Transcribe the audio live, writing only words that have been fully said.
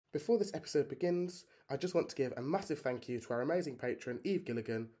Before this episode begins, I just want to give a massive thank you to our amazing patron, Eve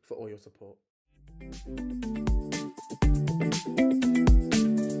Gilligan, for all your support.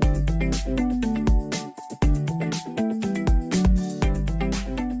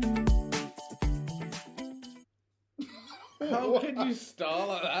 How can you start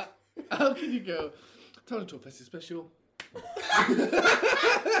like that? How can you go, time to Festive Special? How can you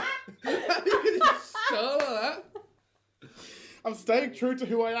start like that? I'm staying true to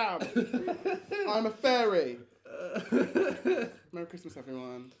who I am. I'm a fairy. Merry Christmas,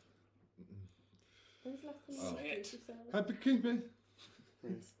 everyone. When's the last time you introduced yourself? Happy Keeping.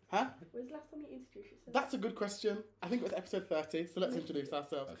 Huh? When's the last time you introduced yourself? That's a good question. I think it was episode 30, so let's introduce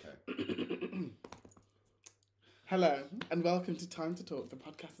ourselves. Okay. Hello, and welcome to Time to Talk, the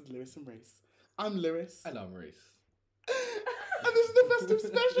podcast of Lewis and Reiss. I'm Lewis. And I'm Reiss. And this is the Festive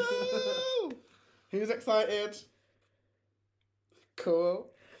Special! Who's excited? Cool.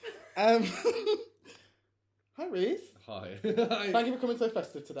 Hi, Reiss. Hi. Thank you for coming so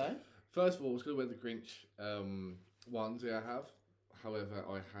festive today. First of all, I was going to wear the Grinch onesie I have. However,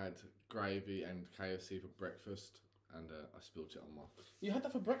 I had gravy and KFC for breakfast, and I spilled it on my... You had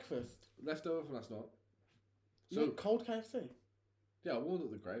that for breakfast? Leftover from last night. So cold KFC? Yeah, I warmed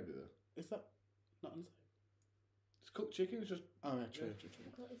up the gravy there. Is that not unsafe? It's cooked chicken, it's just... Oh, yeah, true.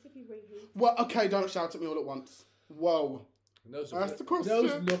 What is if you reheat? Well, okay, don't shout at me all at once. Whoa. Knows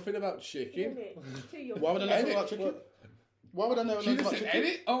nothing about chicken. Too young. Why would I know something about chicken? Why would I know She anything just about said chicken?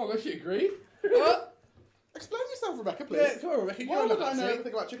 edit? Oh, unless you agree. What? Explain yourself, Rebecca, please. Yeah, come on, Rebecca. Why would I know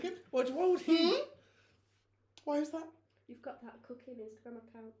anything about chicken? Why would he? Why is that? You've got that cooking Instagram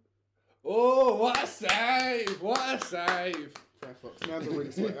account. Oh, what a save! What a save! Fair fucks. Mine's are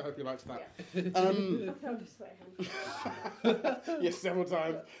really sweet. I hope you liked that. I found a sweat hand. Yes, several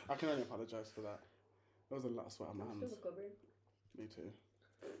times. I can only apologise for that. There was a lot of sweat on my I'm hands. still recovering. Me too.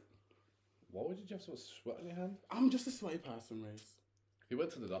 Why would you have so much sweat on your hand? I'm just a sweaty person, Reiss. You went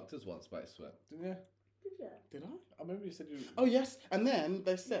to the doctors once about your sweat, didn't you? Did you? Did I? I remember you said you... Oh, yes. And then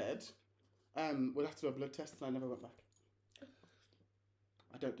they said, we'll have to do a blood test, and I never went back.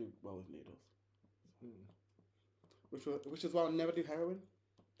 I don't do well with needles. Which is why I'll never do heroin.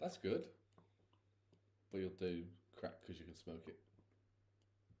 That's good. But you'll do crack because you can smoke it.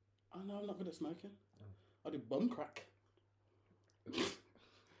 Oh, no, I'm not good at smoking. I do bum crack.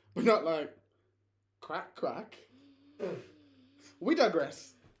 But not like crack. We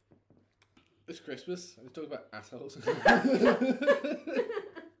digress. It's Christmas, and it's talking about assholes.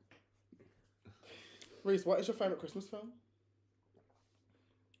 Reiss, what is your favourite Christmas film?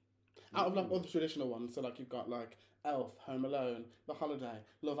 Out of like all the traditional ones, so like you've got like Elf, Home Alone, The Holiday,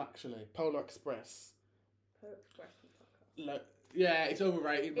 Love Actually, Polar Express. Polar Express. Yeah, it's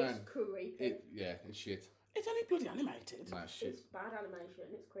overrated, man. It's creepy. It's shit. It's only bloody animated. Nah, shit. It's bad animation.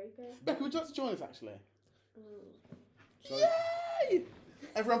 It's creepy. Becky, would you like to join us actually? So, Yay!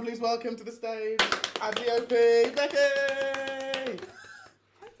 Everyone please welcome to the stage as DOP Beky!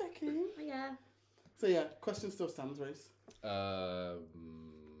 Hi Becky. Yeah. So yeah, question still stands, Reiss. Die Hard.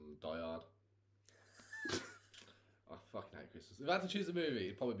 I fucking hate Christmas. If I had to choose a movie,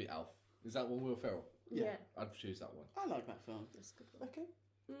 it'd probably be Elf. Is that one Will Ferrell? Yeah. I'd choose that one. I like that film. That's a good one. Becky?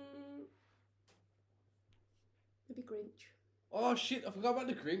 Maybe Grinch. Oh shit, I forgot about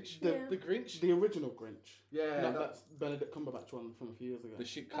the Grinch. The Grinch? The original Grinch. Yeah. That's Benedict Cumberbatch one from a few years ago. The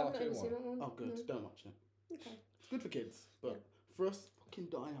shit I've never cartoon seen that one. one. Oh good, No. don't watch it. Okay. It's good for kids, but for us fucking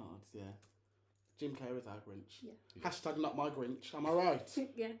diehards, yeah. Jim Carrey's our Grinch. Yeah. Hashtag not my Grinch, am I right?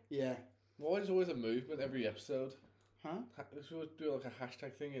 Yeah. Yeah. Why is always a movement every episode? Huh? We should do like a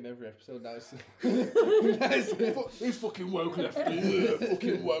hashtag thing in every episode. Now it's... Who's fucking woke left?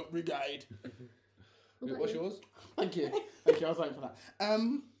 Fucking woke brigade. What's yours? Thank you. I was waiting for that.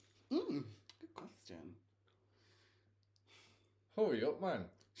 Good question. Hurry up, man.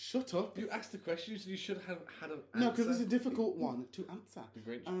 Shut up. You asked the question, so you should have had an answer. No, because it's a difficult one to answer. The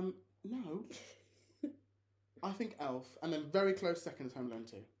Grinch. No. I think Elf, and then very close second is Home Alone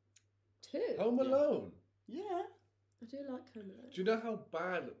 2. 2? Home Alone? Yeah. I do like Home Alone. Do you know how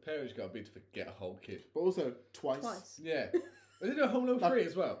bad parents got to be to forget a whole kid? But also twice. Yeah. I did do Home Alone 3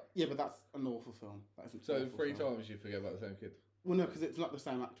 as well. Yeah, but that's an awful film. That isn't So an awful 3 film. times you forget about the same kid. Well, no, because it's not the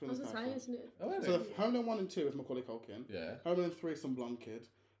same actor I in was the going to say, isn't it? Oh, So the Home Alone 1 and 2 is Macaulay Culkin. Yeah. Home Alone 3 is some blonde kid.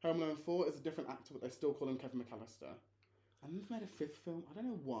 Home Alone 4 is a different actor, but they still call him Kevin McAllister. And they've made a 5th film. I don't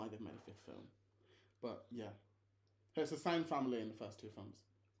know why they've made a 5th film. But, yeah. It's the same family in the first 2 films.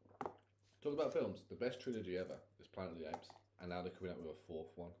 Talk about films. The best trilogy ever is Planet of the Apes. And now they're coming out with a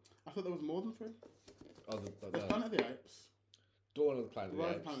 4th one. I thought there was more than 3. Oh, There's Planet of the Apes. Dawn of the Planet of the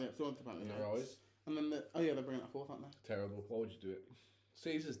Rise of Apes. the Planet of the Apes. Dawn of the Planet of the Apes. Rise. And then, they're bringing out a 4th, aren't they? Terrible. Why would you do it?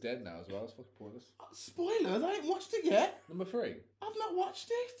 Caesar's dead now as well. It's fucking pointless. Spoilers, I ain't watched it yet. Number 3. I've not watched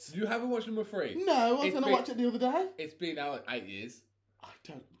it. You haven't watched number 3? No, I was It's going to been- watch it the other day. It's been out 8 years. I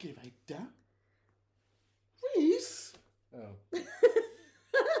don't give a damn. Reiss? Oh. I'm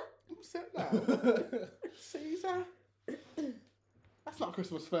upset now. Caesar? That's not a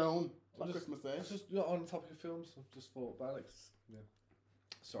Christmas film. It's not Just- Christmas Day. It's just not on the topic of films. I just thought about it. Yeah.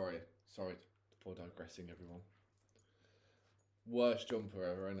 Sorry for digressing, everyone. Worst jumper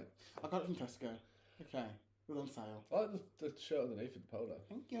ever, innit? I got it from Tesco. Okay. It was on sale. I like the shirt underneath with the polo.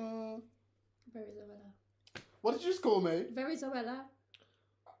 Thank you. Very Zoella. What did you just call me? Very Zoella.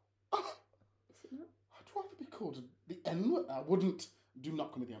 Is it not? I'd rather be called the N word. I wouldn't. Do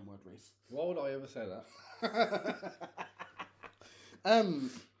not call me the N word, Reiss. Why would I ever say that?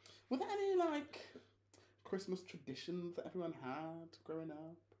 Were there any like Christmas traditions that everyone had growing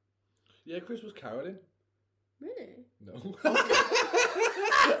up? Yeah, Christmas caroling. Really? No.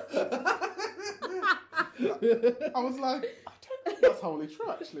 I was like, I don't think that's wholly true,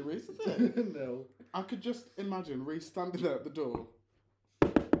 actually, Reiss, is it? No. I could just imagine Reiss standing there at the door.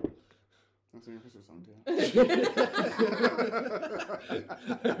 I'm singing a Christmas song,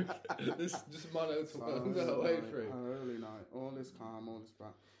 This just monotone Silent the whole way night, through. Holy night, all is calm, all is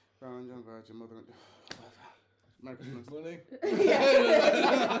bright. Brown young virgin, mother and whatever. Merry Christmas. Money.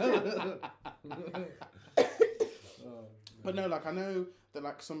 But no, like I know that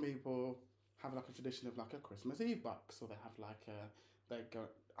like some people have like a tradition of like a Christmas Eve box, or they have like they go.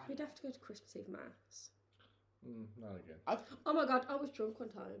 We'd have to go to Christmas Eve Mass. Not again. Oh my god, I was drunk one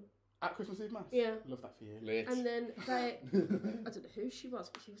time. At Christmas Eve Mass? Yeah. Love that for you. Late. And then they, I don't know who she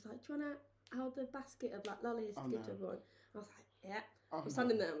was, but she was like, do you want to hold the basket of like lollies to give to everyone? I was like, yeah. Oh, I'm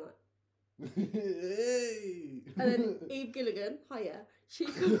standing there, I'm like, Hey. and then Eve Gilligan, hiya, she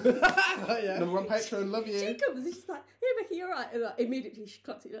comes, Yeah. Number one patron, love she you. comes and she's like, hey Becky, you're right. And like, immediately she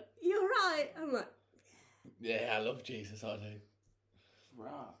clocks it, like, you're right. I'm like, Yeah, I love Jesus, I do.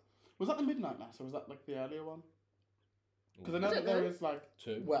 Right. Was that the midnight mass, or was that like the earlier one? Because I know I that don't there know. is like,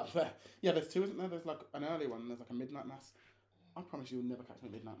 2. well, yeah, there's 2, isn't there? There's like an earlier one, and there's like a midnight mass. I promise you'll never catch me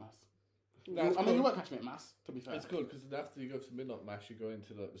at midnight mass. That's I mean, you good. won't catch me at mass, to be fair. It's good because after you go to midnight mass, you go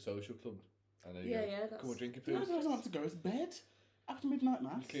into like the social club, and then you yeah, go, yeah, come that's, on, drink your You know, food. I don't want to go to bed after midnight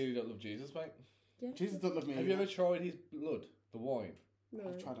mass. You clearly don't love Jesus, mate. yeah. Jesus don't love me. Have you ever tried his blood, the wine? No.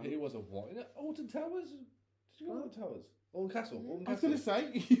 I've tried He it. was a wine. Alton Towers? Did you go to What? Alton Towers? Alton Castle. Alton I was Castle.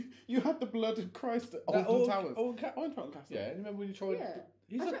 going to say, you had the blood of Christ at That Alton Towers. Alton Ca- I went to Alton Castle. Yeah, remember when you tried? Yeah.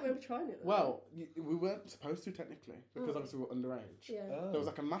 He's I like, don't remember trying it. Though. Well, we weren't supposed to technically, because Oh. obviously we were underage. Yeah. oh. There was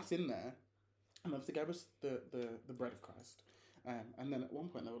like a mass in there, and obviously gave us the bread of Christ. And then at one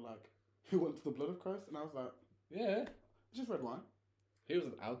point they were like, who wants the blood of Christ? And I was like, Yeah. it's just red wine. He was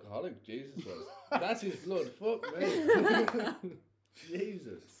an alcoholic, Jesus was. That's his blood, fuck me.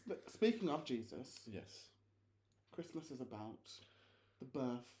 Jesus. Speaking of Jesus, Yes. Christmas is about the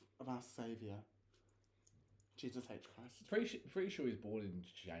birth of our Saviour, Jesus H. Christ. Pretty sure he was born in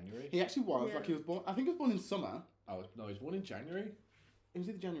January. He actually was, Yeah. like he was born, I think he was born in summer. Oh, no, he was born in January. It was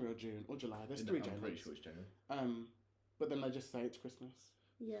either January or June or July. There's No, 3 I'm pretty Januaries. sure it's January. But then they just say it's Christmas.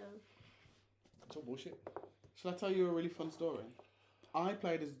 Yeah. It's all bullshit. Shall I tell you a really fun story? I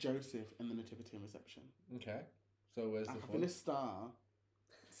played as Joseph in the Nativity and Reception. Okay. So where's the I've been a fun? star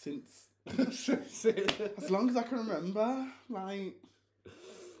since as long as I can remember. Like,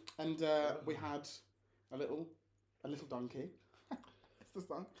 and we had a little donkey. It's the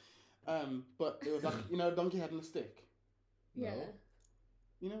song. But it was like, you know, a donkey head and a stick. Yeah. No.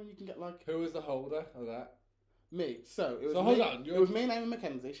 You know, you can get like Who was the holder of that? me. So it was So me, hold on, it was me and Amy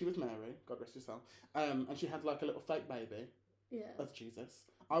Mackenzie. She was Mary, God rest her soul. And she had like a little fake baby Yeah. as Jesus.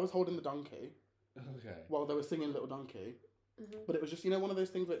 I was holding the donkey Okay. while they were singing Little Donkey. Mhm. But it was just, you know, one of those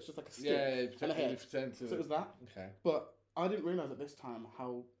things where it's just like a stick Yeah, and a head. pretend to. So it was that. Okay. But I didn't realise at this time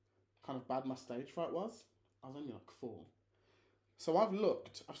how kind of bad my stage fright was. I was only like 4. So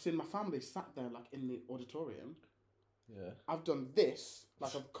I've seen my family sat there like in the auditorium. Yeah. I've done this,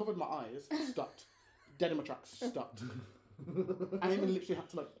 like I've covered my eyes, stopped, dead in my tracks, stopped. And even literally had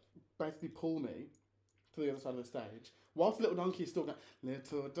to like basically pull me to the other side of the stage. Whilst Little Donkey is still going,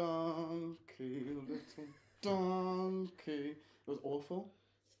 little donkey, little donkey. It was awful.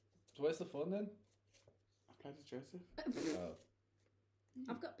 So where's the fun then? I played as Joseph. Oh.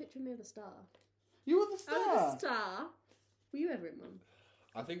 I've got a picture of me with a star. You were the I was star. a star. Were you ever in Mum?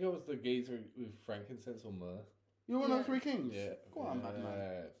 I think I was the geezer with frankincense or myrrh. You were one of the Yeah. 3 kings. Yeah. Go on, bad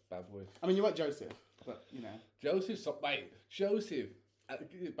man. Bad boy. I mean, you weren't Joseph, but you know. Joseph, mate. Joseph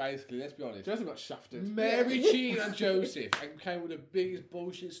Basically, let's be honest. Joseph got shafted. Mary cheated on Joseph and came with the biggest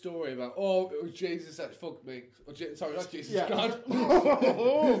bullshit story about, it was Jesus that fucked me. Or sorry, not Jesus, God.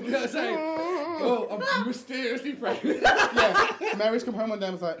 I'm mysteriously pregnant. Yeah, Mary's come home one day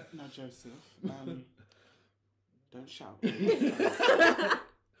and was like, no, Joseph, don't shout. In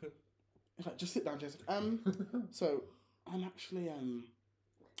fact, just sit down, Joseph. So, I'm actually, I'm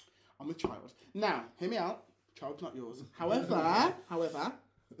with child. Now, hear me out. Child's not yours. However,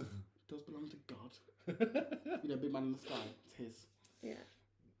 it does belong to God. You know, big man in the sky. It's his. Yeah.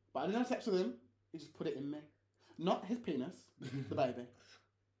 But I didn't have sex with him. He just put it in me. Not his penis, the baby.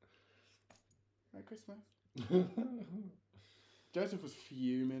 Merry Christmas. Joseph was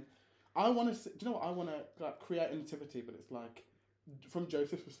fuming. I want to. Do you know what? I want to create a nativity, but it's like from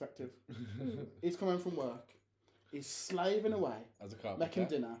Joseph's perspective. He's coming from work. He's slaving away. As a carpenter. Making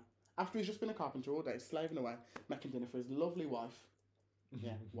dinner. After he's just been a carpenter all day, slaving away, making dinner for his lovely wife.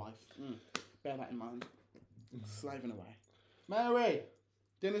 Yeah, wife. Bear that in mind. Slaving away. Mary,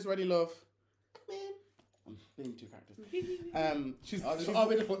 dinner's ready, love. Come in. I'm being two characters. She's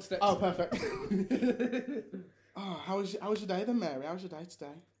in the footsteps. Oh, perfect. How was your day then, Mary? How was your day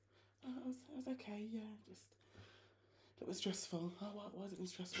today? It was okay. Yeah, just it was stressful. Oh, why has it been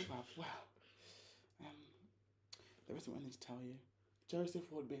stressful? Well, there isn't anything to tell you.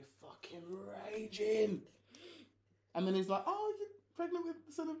 Joseph would be fucking raging. And then he's like, oh, you're pregnant with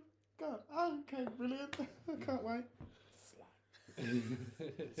the Son of God. Oh, okay, brilliant. I can't wait.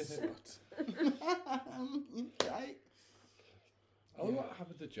 Slut. Okay. What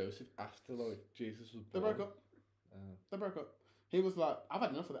happened to Joseph after, Jesus was born? They broke up. He was like, I've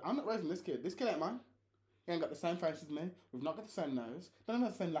had enough of it. I'm not raising this kid. This kid ain't mine. He ain't got the same face as me. We've not got the same nose. Don't even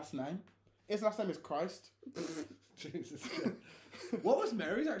have the same last name. His last name is Christ. Jesus. What was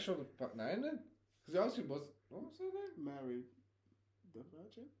Mary's actual name then? Because obviously what was her name? Mary the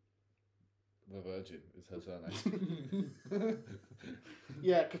Virgin. The Virgin is her surname.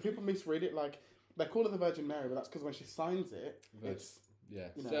 Yeah, because people misread it like they call her the Virgin Mary, but that's because when she signs it, it's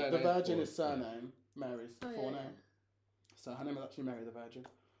the Virgin is surname, Mary's forename. Yeah. So her name is actually Mary the Virgin,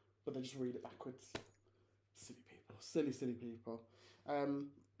 but they just read it backwards. Silly people.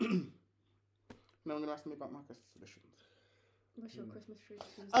 No one going to ask me about my Christmas traditions. What's your Christmas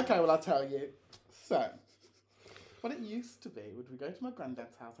tradition? Okay, well, I'll tell you. So, what it used to be, would we go to my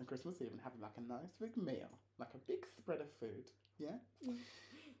granddad's house on Christmas Eve and have like a nice big meal, like a big spread of food, yeah? Then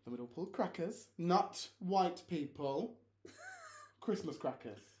we'd all pull crackers, not white people, Christmas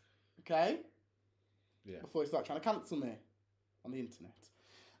crackers, okay? Yeah. Before you start trying to cancel me on the internet.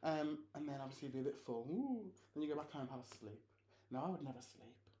 And then obviously you'd be a bit full. Ooh. Then you go back home, have a sleep. No, I would never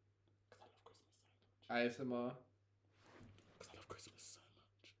sleep. ASMR. Because I love Christmas so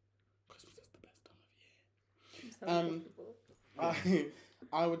much. Christmas is the best time of year.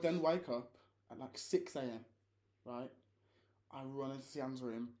 I would then wake up at like 6 a.m. Right? I run into Sian's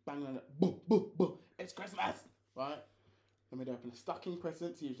room, bang on it, boom, boom, boom. It's Christmas, right? Then we'd open a stocking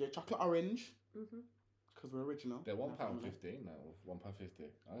presents, usually a chocolate orange, because we're original. They're £1.15 now,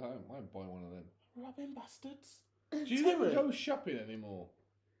 £1.50. I might buy one of them. Robbing bastards. Do you never go shopping anymore?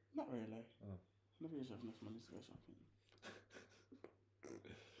 Not really. Oh. Never usually have enough money to go shopping.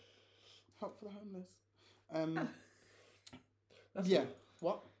 Help for the homeless.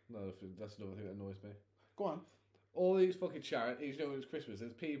 What? No, that's another thing that annoys me. Go on. All these fucking charities, you know, it's Christmas,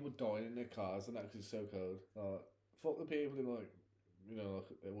 there's people dying in their cars and that because it's so cold. Fuck the people in, all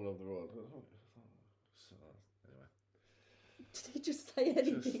over the world. So, anyway. Did he just say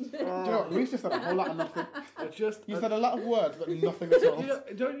anything Do you know what? Reece just said a whole lot of nothing. You said a lot of words, but nothing at all.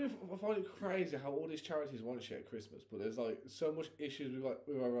 Don't you find it crazy how all these charities want shit at Christmas, but there's so much issues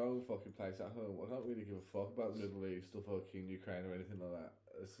with our own fucking place at home. I don't really give a fuck about the Middle East or fucking Ukraine or anything like that.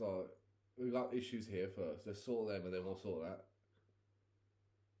 It's like, we've got issues here first. Let's sort them and then we'll sort that.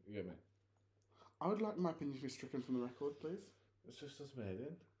 You get me? I would like my opinion to be stricken from the record, please. It's just us made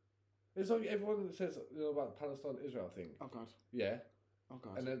in. It's like everyone that says about the Palestine-Israel thing. Oh, God. Yeah. Oh,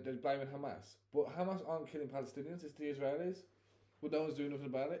 God. And they're blaming Hamas. But Hamas aren't killing Palestinians, it's the Israelis. But no one's doing nothing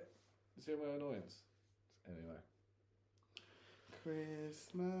about it. It's the only annoyance. Anyway.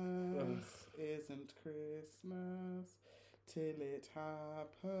 Christmas isn't Christmas till it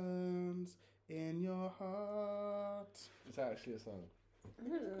happens in your heart. It's actually a song. I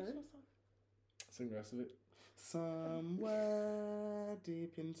don't know. Sing the rest of it. Somewhere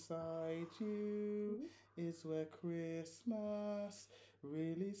deep inside you is where Christmas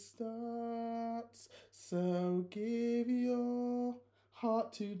really starts. So give your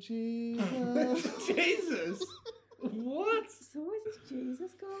heart to Jesus. Jesus? What? So is this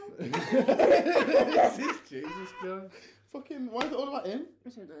Jesus guy? Is this Jesus guy? Fucking, why is it all about him? I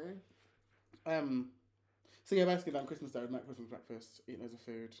don't know. So yeah, basically on Christmas Day we'd make Christmas breakfast, eat loads of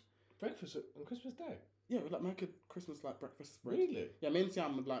food. Breakfast on Christmas Day? Yeah, we'd like make a Christmas like breakfast spread. Really? Yeah, me and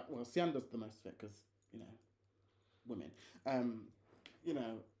Sian would like, well, Sian does the most of it because, you know, women.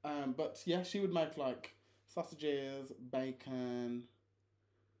 But yeah, she would make like sausages, bacon.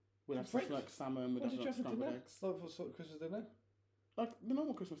 We'd have stuff like salmon. We'd What have did you like have for scrambled dinner? eggs. Like for sort of Christmas dinner? Like the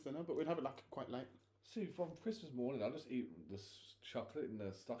normal Christmas dinner, but we'd have it like quite late. See, from Christmas morning, I'll just eat the chocolate in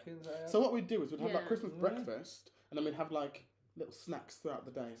the stockings. So what we'd do is we'd have like Yeah. Christmas Yeah. breakfast, and then we'd have like little snacks throughout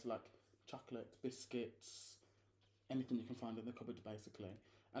the day, so like chocolate, biscuits, anything you can find in the cupboard, basically.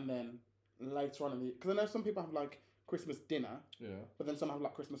 And then later on in the, because I know some people have like Christmas dinner, Yeah. but then some have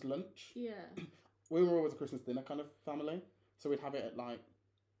like Christmas lunch. Yeah. We were always a Christmas dinner kind of family, so we'd have it at like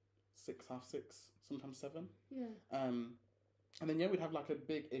 6, 6:30, sometimes 7. Yeah. And then yeah, we'd have like a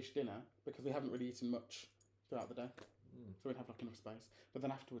big-ish dinner because we haven't really eaten much throughout the day. So we'd have like enough space. But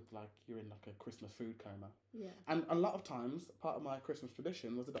then afterwards, like you're in like a Christmas food coma. Yeah. And a lot of times, part of my Christmas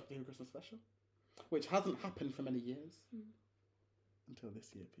tradition was a Doctor Who Christmas special, which hasn't happened for many years. Until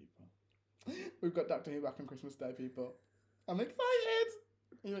this year, people. We've got Doctor Who back on Christmas Day, people. I'm excited!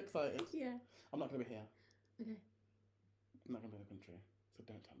 Are you excited? Yeah. I'm not going to be here. Okay. I'm not going to be in the country. So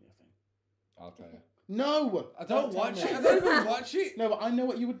don't tell me a thing. I'll tell you. No! I don't tell watch me. it. I don't even watch it. No, but I know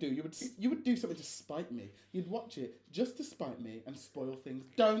what you would do. You would do something to spite me. You'd watch it just to spite me and spoil things.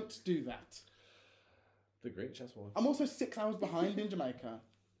 Don't do that. The Grinch, that's one. I'm also 6 hours behind in Jamaica,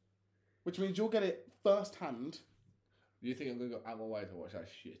 which means you'll get it first hand. You think I'm going to go out my way to watch that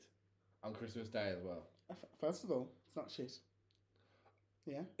shit? On Christmas Day as well? First of all, it's not shit.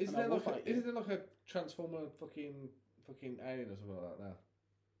 Yeah. Isn't and I there will like fight a, you. isn't there like a Transformer fucking alien or something like that now?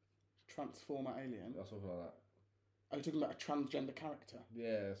 Transformer alien? Or something like that. Are you talking about a transgender character?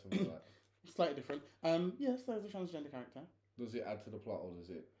 Yeah, something like that. Slightly different. Yes, there's a transgender character. Does it add to the plot or does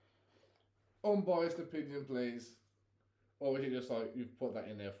it? Unbiased opinion, please. Or is it just like you've put that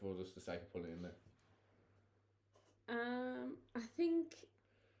in there for just the sake of putting it in there? I think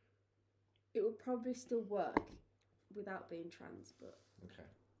it would probably still work without being trans, but Okay.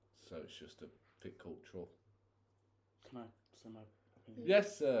 So it's just a bit cultural. Can I say my opinion?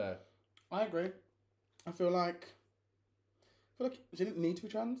 Yes, sir. I agree. I feel like she didn't need to be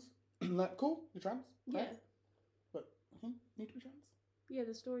trans. Like, cool, you're trans. yeah, Right? But need to be trans. yeah,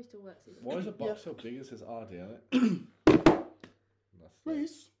 the story still works. Either Why way. is a box so big? It says RD on it. That's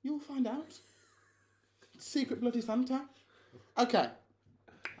Reiss, you'll find out. Secret bloody Santa. Okay,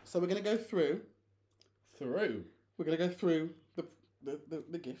 so we're gonna go through. through. We're gonna go through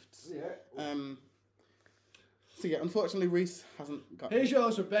the gifts. Yeah. So yeah, unfortunately, Reiss hasn't got. Here's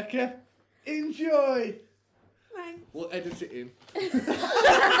yours, Rebecca. Enjoy. Thanks. We'll edit it in.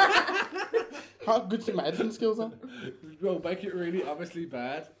 How good do you think my editing skills are? We'll make it really obviously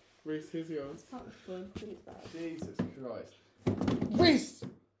bad. Reiss, here's yours. Part of fun. Think it's bad. Jesus Christ. Reiss,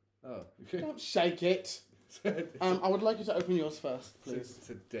 Oh. Okay. don't shake it. I would like you to open yours first, please. It's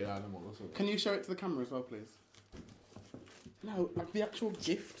a dead animal or something. Can you show it to the camera as well, please? No, like the actual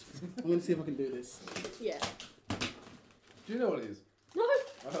gift. I'm going to see if I can do this. Yeah. Do you know what it is? No,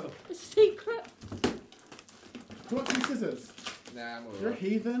 Oh. it's a secret. Do you want some scissors? Nah, I'm You're a alright.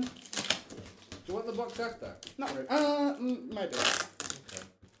 heathen. Do you want the box after? Not really. Maybe. Okay.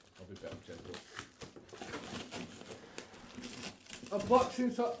 I'll be better gentle. A box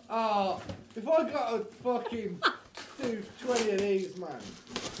inside. Oh, if I got to fucking do 20 of these, man.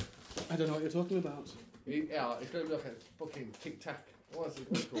 I don't know what you're talking about. Yeah, it's going to be like a fucking tic tac. What's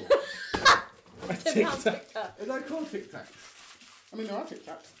it called? A £10 Tic Tac. TikTok. Is that called tic tacs? I mean, there are Tic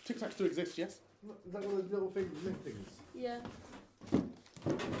Tacs. Tic Tacs do exist, yes. Is that one of those little things, mint things? Yeah.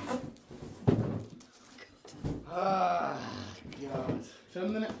 Ah, God. Show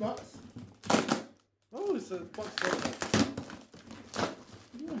them the next box. Oh, it's a box.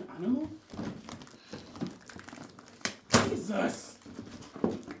 You're an animal. Jesus.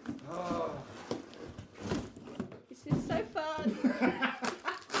 Oh. This is so fun.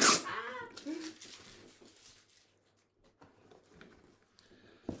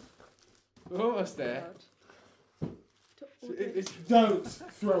 We're almost there. God. It's Don't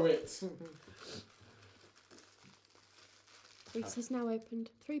throw it. Reiss has now opened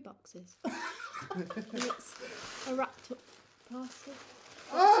 3 boxes. And it's a wrapped up parcel.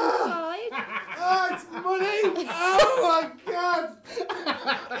 Ah! Inside. Oh, it's money! Oh my God!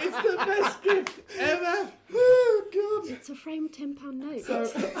 It's the best gift ever! Oh, God. It's a framed £10 note.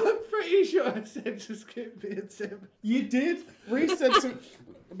 So, I'm pretty sure I said just give me a tip. you did? Reiss said to...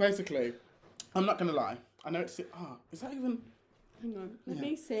 Basically, I'm not going to lie. I know it's... Ah, is that even... Hang on. Let Yeah.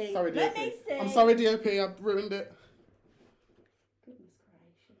 me see. Sorry, Let DOP. me see. I'm sorry, DOP. I've ruined it.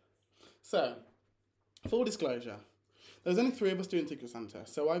 So, full disclosure, there was only 3 of us doing Secret Santa,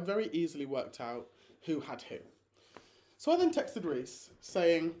 so I very easily worked out who had who. So I then texted Reiss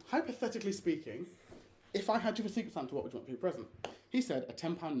saying, hypothetically speaking, if I had you for Secret Santa, what would you want for your present? He said, a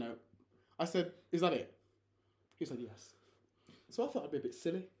 £10 note. I said, is that it? He said, yes. So I thought I'd be a bit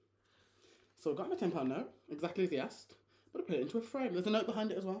silly. So I got him a £10 note, exactly as he asked, but I put it into a frame. There's a note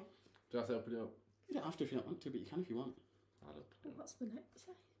behind it as well. Do I have to open it up? You don't have to if you don't want to, but you can if you want. What's the note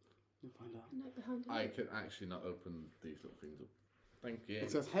say? You'll find out. The note behind it. I can actually not open these little things up. Thank you.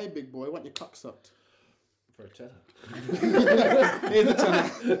 It says, hey, big boy, want your cock sucked? For a tenner. Here's a tenner.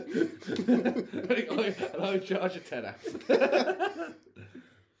 I'll charge a tenner.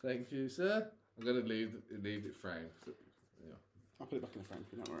 Thank you, sir. I'm going to leave it framed. Yeah. I'll put it back in the frame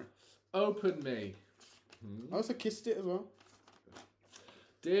for you, don't worry. Open me. I also kissed it as well.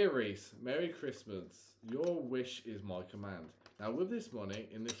 Dear Reiss, Merry Christmas. Your wish is my command. Now with this money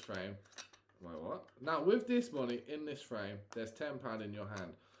in this frame... Wait, what? Now with this money in this frame, there's £10 in your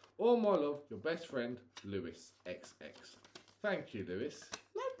hand. All my love, your best friend, Lewis XX. Thank you, Lewis.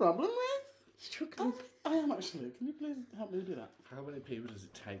 No problem, Ruth. I am actually. Can you please help me do that? How many people does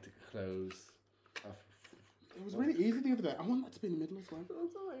it take to close? It was really easy the other day. I want that to be in the middle as well. I'm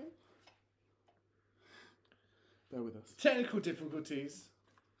sorry. Bear with us. Technical difficulties.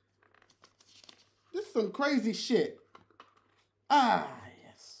 This is some crazy shit. Ah,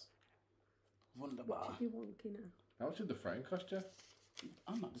 yes. Wunderbar. What should be wonky now? How much did the frame cost you?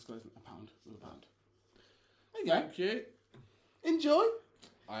 I'm not disclosing £1. It was £1. There you go. Thank you. Enjoy.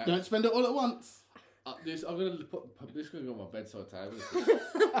 Don't spend it all at once. I'm going to put this going to go on my bedside table.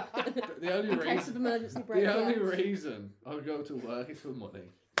 the only In reason, case of emergency the breakdown. only reason I go to work is for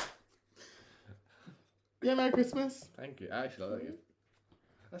money. Yeah, Merry Christmas. Thank you. I actually like that gift.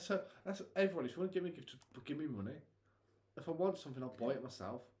 That's everyone. If you want to give me a gift, just give me money. If I want something, I'll buy it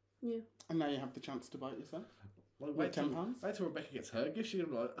myself. Yeah. And now you have the chance to buy it yourself. Like, With £10? Wait till Rebecca gets her gift. She's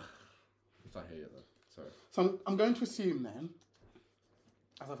gonna be like, it's not here yet though. Sorry. So I'm going to assume then,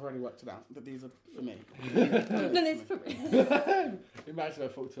 as I've already worked it out, that these are for me. No, it's for me. Imagine I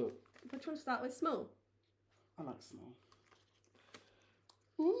fucked up. Which one to start with? Small? I like small.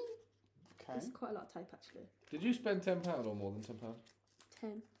 Ooh. Okay. There's quite a lot of tape actually. Did you spend £10 or more than £10?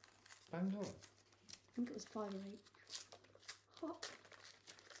 10. Bang on. I think it was 5 each. Hot.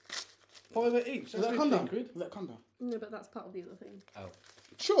 £5 each. Is that a That's condom? £15. Is that a condom? No, but that's part of the other thing. Oh.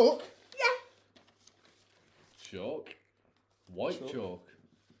 Chalk? Chalk. White Chalk. chalk.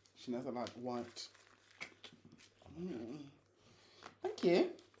 She knows I like white. Thank you.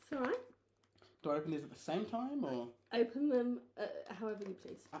 It's alright. Do I open these at the same time or Open them however you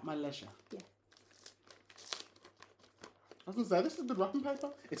please. at my leisure? Yeah. I was going to say, this is good wrapping paper.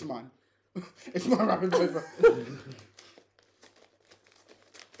 It's mine. It's my wrapping paper.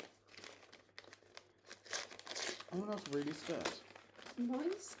 Anyone else really scared? Why are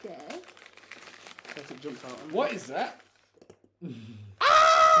you scared? Because it jumps out on me. What is that?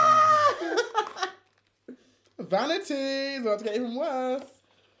 Vanity! It's about to get even worse.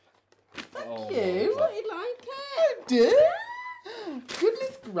 Thank you. What, you like it? Dude!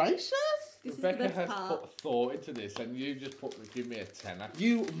 Goodness gracious! This Rebecca is the has best part. put thought into this, and you just give me a tenner.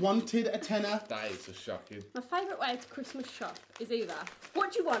 You wanted a tenner. That is just shocking. My favourite way to Christmas shop is either,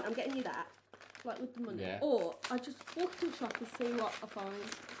 what do you want? I'm getting you that. Like with the money. Yeah. Or I just walk to the shop and see what I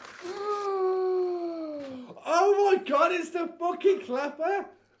find. Oh my god, it's the fucking clapper!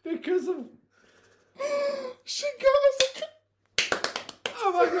 Because of... She got us a...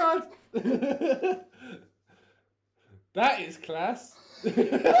 Oh my god! That is class. Thank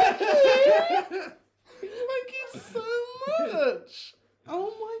you so much.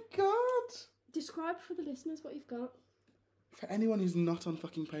 Oh my god. Describe for the listeners what you've got. For anyone who's not on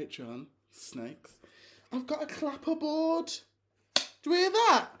fucking Patreon, snakes, I've got a clapper board. Do you hear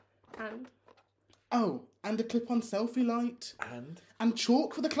that? And? Oh, and a clip-on selfie light. And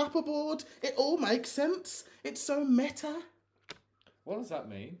chalk for the clapper board. It all makes sense. It's so meta. What does that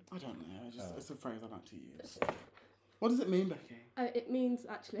mean? I don't know. It's a phrase I like to use. What does it mean, Becky? It means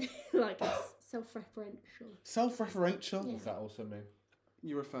actually like it's self-referential. Self-referential. Yeah. What does that also mean?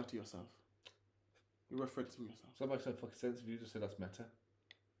 You refer to yourself. You're referencing yourself. So that makes no fucking sense if you just say that's meta.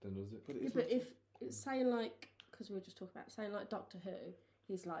 Then does it? But it Yeah, is but meta. if it's saying like, because we were just talking about saying like Doctor Who,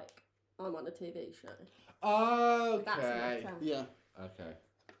 he's like, I'm on a TV show. Okay. That's meta. Yeah. Okay.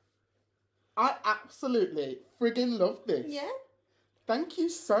 I absolutely friggin' love this. Yeah. Thank you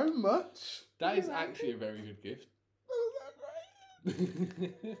so much. That is actually a very good gift. That was so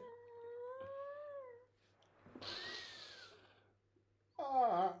great.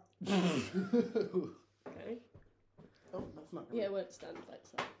 Ah. Okay. Oh, that's not good. Yeah, it won't stand like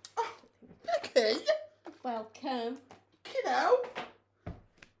so. Becky. Welcome. Kiddo.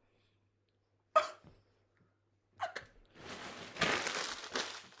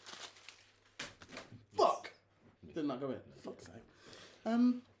 Fuck. Did not go in. Fuck's sake.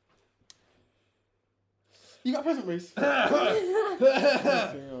 You got a present, Reiss? Has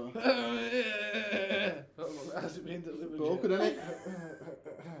it been delivered? Bit awkward, isn't it?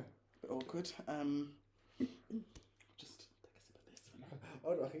 Bit awkward. Just take a sip of this for now.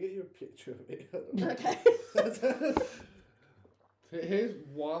 Hold on, I can get you a picture of it. Okay. Here's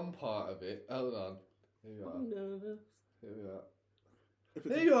one part of it. Hold on. Here you are. I'm nervous. Here we are. If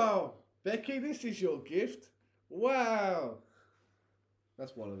it's Here you are, Becky. This is your gift. Wow.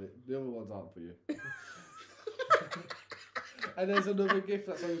 That's one of it. The other ones aren't for you. And there's another gift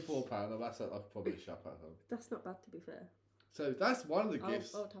that's only £4. And that's I'll probably shop at home. That's not bad, to be fair. So that's one of the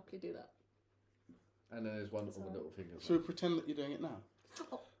gifts. I would happily do that. And then there's one That's other all. little thing as Should well. we pretend that you're doing it now?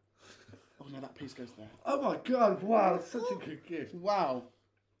 Oh. Oh no, that piece goes there. Oh my god! Wow, it's such a good gift. Wow.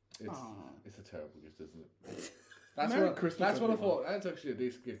 It's a terrible gift, isn't it? Merry That's Christmas, what I everyone. thought. That's actually a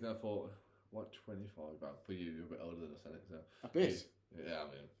decent gift. And I thought, what, 25? Well, for you, you're a bit older than us, isn't it? So A bit. yeah, I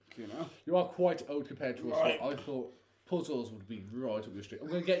mean, You know. you are quite old compared to us. Right. I thought puzzles would be right up your street. I'm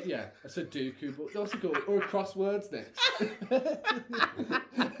going to get a Sudoku, but what's it called? Or a crosswords next.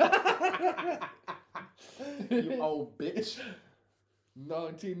 You old bitch.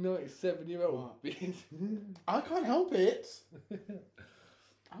 1997-year-old bitch. I can't help it.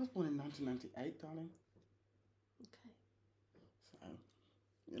 I was born in 1998, darling. Okay. So,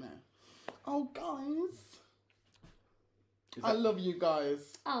 you know. Oh, guys. I love you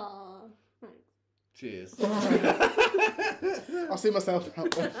guys. Aw, thanks. Cheers. I'll see myself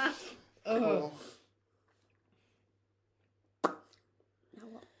out there. Oh. Now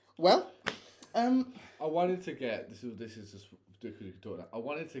what? Well, I wanted to get this is just ridiculous talk now. I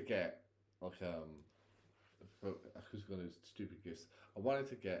wanted to get like who's gonna do stupid gifts. I wanted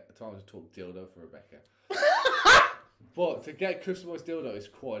to get a time to talk dildo for Rebecca. But to get customized dildo is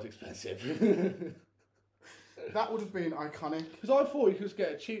quite expensive. that would have been iconic. Because I thought you could just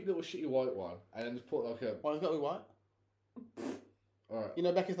get a cheap little shitty white one and then just put like a Why has got to be white? alright. You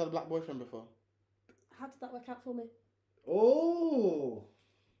know, Becky's had a black boyfriend before. How did that work out for me? Oh,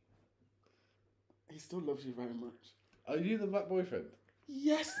 He still loves you very much. are you the black boyfriend?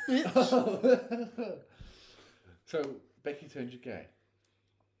 Yes, bitch. So Becky turned you gay.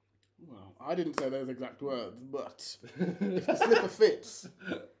 Well, I didn't say those exact words, but if the slipper fits,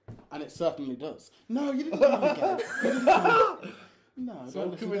 and it certainly does. No, you didn't turn me gay. You didn't turn me- No, So don't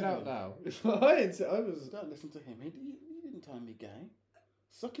I'm listen coming to out him. now. I didn't say, I was. Don't listen to him. He didn't turn me gay.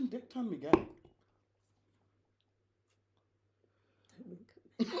 Sucking dick turned me gay.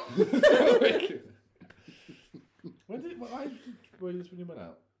 When you went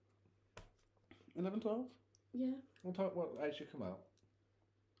out? 11, 12? Yeah. What age did you come out?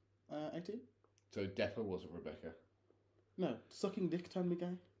 18? So it definitely wasn't Rebecca. No, sucking dick turned me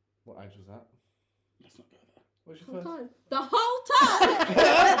gay. What age was that? Let's not go there. What was The your whole first? time. The whole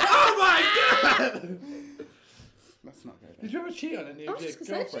time! Oh my god! Let's not go there. Did you ever cheat on any I of was your just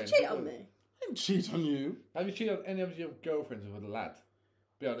going to say, girlfriends? did you cheat on me? I didn't cheat on you. Have you cheated on any of your girlfriends with a lad?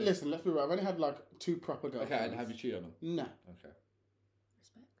 Be honest. Listen, let's be real. I've only had like 2 proper girlfriends. Okay, and have you cheated on them? No. Okay.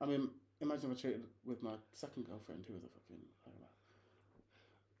 Respect. I mean, imagine if I cheated with my second girlfriend who was a fucking...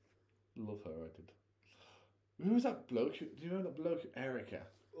 Love her, I did. Who was that bloke? Do you remember that bloke? Erica.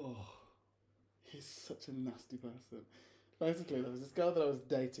 Oh. He's such a nasty person. Basically, there was this girl that I was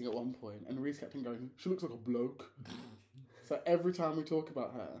dating at one point, and Reiss kept on going, she looks like a bloke. So every time we talk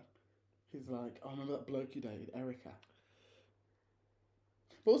about her, he's like, oh, remember that bloke you dated, Erica?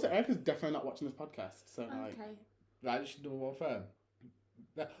 But also, Erica's definitely not watching this podcast, so like... Okay. Right, she's number one fan.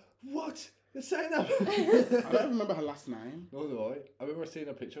 What? You're saying that? I don't remember her last name. Nor do I. I remember seeing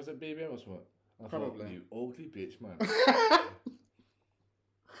her picture. Was it BBM or something? I Probably. thought, you ugly bitch, man.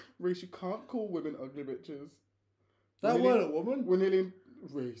 Reiss, you can't call women ugly bitches. That We're weren't a woman. We're nearly in...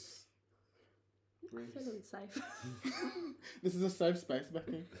 Reiss. I feel unsafe. This is a safe space,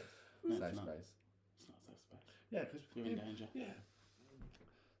 Becky. No, Safe it's not. space. It's not a safe space. Yeah, because You're in danger. Yeah.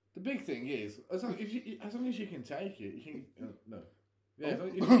 The big thing is, as long as you can take it, you can. No. Yeah, as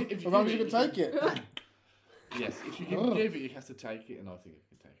long as As long as you can take it. Yes, if you can Oh. give it, you have to take it, and I think you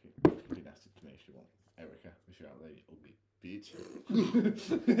can take it. You can be nasty to me if you want. Erica, if you're out there, you ugly bitch.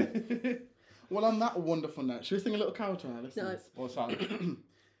 Well, on that wonderful note, should we sing a little carol to our listeners? What song?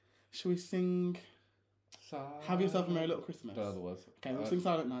 Should we sing Have yourself a merry little Christmas. Don't know the words. Okay, we'll sing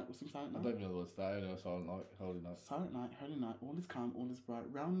Silent Night. We'll sing Silent I Night. don't even know the words. I only know Silent Night, Holy Night. Silent night, holy night, all is calm, all is bright.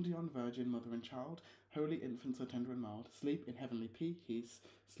 Round yon virgin, mother and child, holy infant so tender and mild. Sleep in heavenly peace,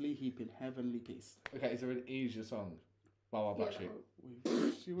 sleep in heavenly peace. Okay, is there an easier song? Wow, Black Sheep. We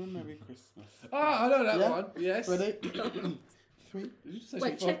wish you a merry Christmas. Ah, I know that Yeah? one. Yes. Ready? 3. Did you just say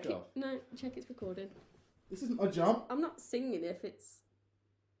Wait, some check fuck it. off? No, check it's recorded. This isn't my job. I'm not singing if it's.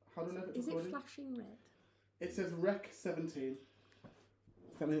 How do I know if it's Is it recorded? flashing red? It says Rec 17.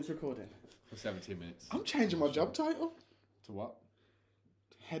 7 minutes recording. For 17 minutes. I'm changing my job title. To what?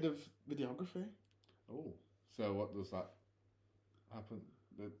 Head of videography. Oh. So what does that happen?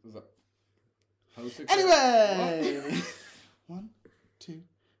 Does that... host it? Anyway! 1, 2,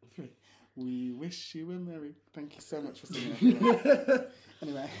 3. We wish you a merry... Thank you so much for singing.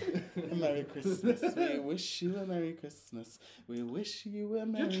 Anyway, a merry Christmas. We wish you a merry Christmas. We wish you a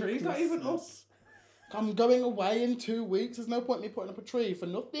merry Christmas. Your tree's not even up. I'm going away in 2 weeks. There's no point in me putting up a tree for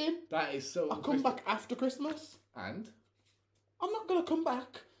nothing. That is so... I'll come back after Christmas. And? I'm not going to come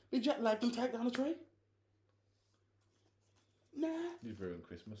back, be jet lagged and take down a tree. Nah. You've ruined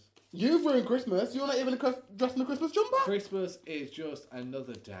Christmas. You've ruined Christmas. You're not even dressed in a Christmas jumper. Christmas is just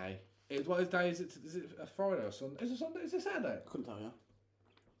another day. What day is it? Is it a Friday or Sunday? Is it Sunday? Is it Saturday? I couldn't tell you.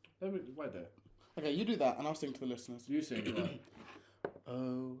 Wait there. Okay, you do that and I'll sing to the listeners. You sing. Right.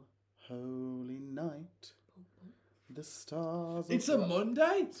 Oh, holy night, the stars It's are a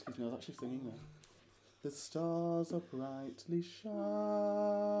Monday? Excuse me, I was actually singing there. The stars are brightly shining.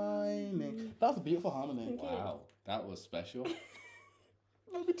 That's a beautiful harmony. Thank you. Wow, that was special.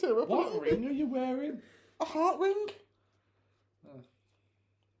 Maybe two. What ring are you wearing? A heart ring. Oh.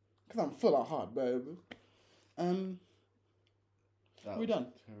 Because I'm full of heart, baby. That we was done?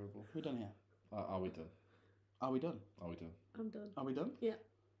 Terrible. We're done here. Are we done? Are we done? Are we done? I'm done. Are we done? Yeah.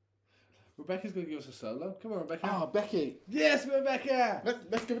 Rebecca's going to give us a solo. Come on, Rebecca. Ah, Becky. Yes, Rebecca!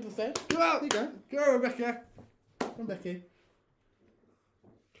 Let's give it to the stage. Come on! There you go. Go, Rebecca! Come on, Becky.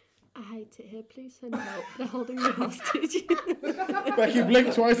 I hate it here. Please send help. They're holding me hostage. Becky,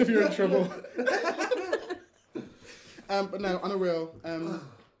 blink twice if you're in trouble. But no, on a real,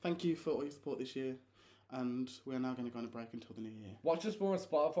 thank you for all your support this year. And we're now going to go on a break until the new year. Watch us more on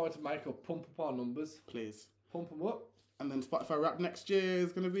Spotify to make up, pump up our numbers. Please. Pump them up. And then Spotify Wrap next year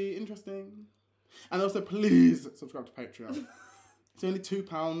is going to be interesting. And also, please subscribe to Patreon. It's only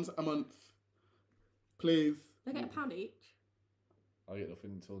 £2 a month. Please. They get £1 each. I get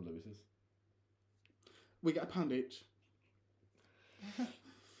nothing until Lewis's. We get £1 each. Yeah.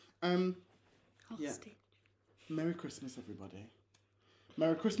 Hostage. Merry Christmas, everybody.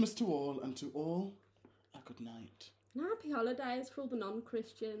 Merry Christmas to all, and to all, a good night. And happy holidays for all the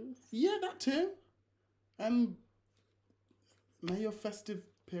non-Christians. Yeah, that too. May your festive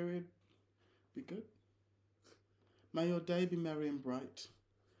period be good. May your day be merry and bright.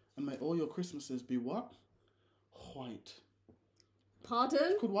 And may all your Christmases be what? White. Pardon?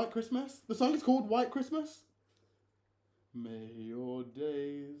 It's called White Christmas. The song is called White Christmas. May your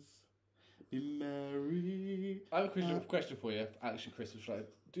days be merry. I have a question for you. Actually, Christmas related.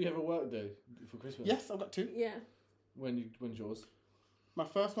 Do you have a work day for Christmas? Yes, I've got 2. Yeah. When's yours? My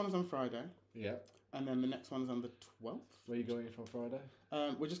first one is on Friday. Yeah. And then the next one is on the 12th. Where are you going from Friday?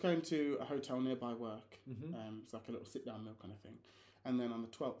 We're just going to a hotel nearby work. Mm-hmm. It's like a little sit-down meal kind of thing. And then on the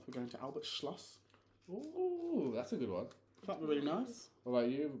 12th, we're going to Albert Schloss. Ooh, that's a good one. That'd be really nice. What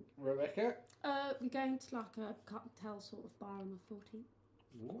about you, Rebecca? We're going to like a cocktail sort of bar on the 14th.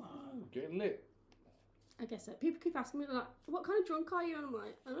 Wow, getting lit. I guess so. People keep asking me like, what kind of drunk are you? And I'm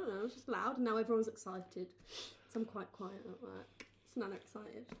like, I don't know, it's just loud. And now everyone's excited. So I'm quite quiet at work. It's not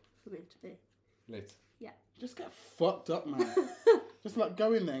excited for me to be. Lit. Yeah. Just get fucked up, man. Just like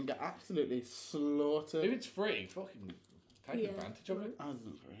go in there and get absolutely slaughtered. If it's free, fucking take advantage of it. Ours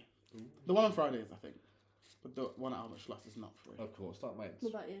isn't free. The one on Friday is, I think. But the one at Albert Schloss is not free. Of course, that makes.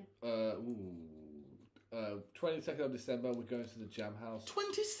 What about you? 22nd of December, we're going to the Jam House.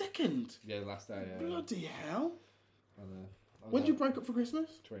 22nd? Yeah, the last day. Bloody hell. When did you break up for Christmas?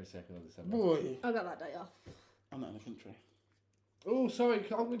 22nd of December. Boy. I got that day off. I'm not in the country. Oh, sorry,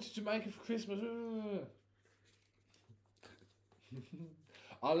 I'm going to Jamaica for Christmas.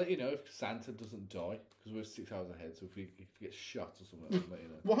 I'll let you know if Santa doesn't die, because we're 6 hours ahead, so if he gets shot or something, I'll let you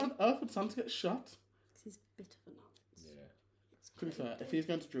know. What on earth would Santa get shot? Because he's a bit of a nonce. Yeah. To be fair, if he's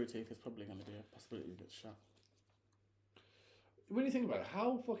going to Drew Teeth, there's probably going to be a possibility he gets shot. When you think about it,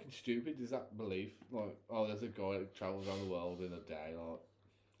 how fucking stupid is that belief? Like, oh, there's a guy that travels around the world in a day, like...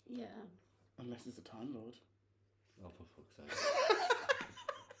 Yeah. Unless he's a Time Lord. Oh, for fuck's sake.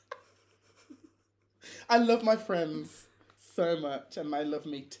 I love my friends so much, and they love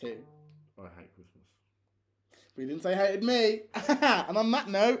me too. I hate Christmas. But he didn't say hated me. And on that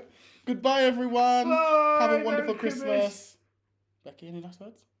note, goodbye everyone. Bye, Have a wonderful Merry Christmas. Becky, any last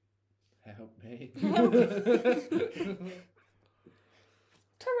words? Help me.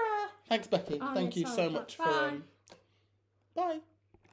 Ta-ra! Thanks, Becky. Oh, Thank yeah, you sorry. so much Bye. for. Bye.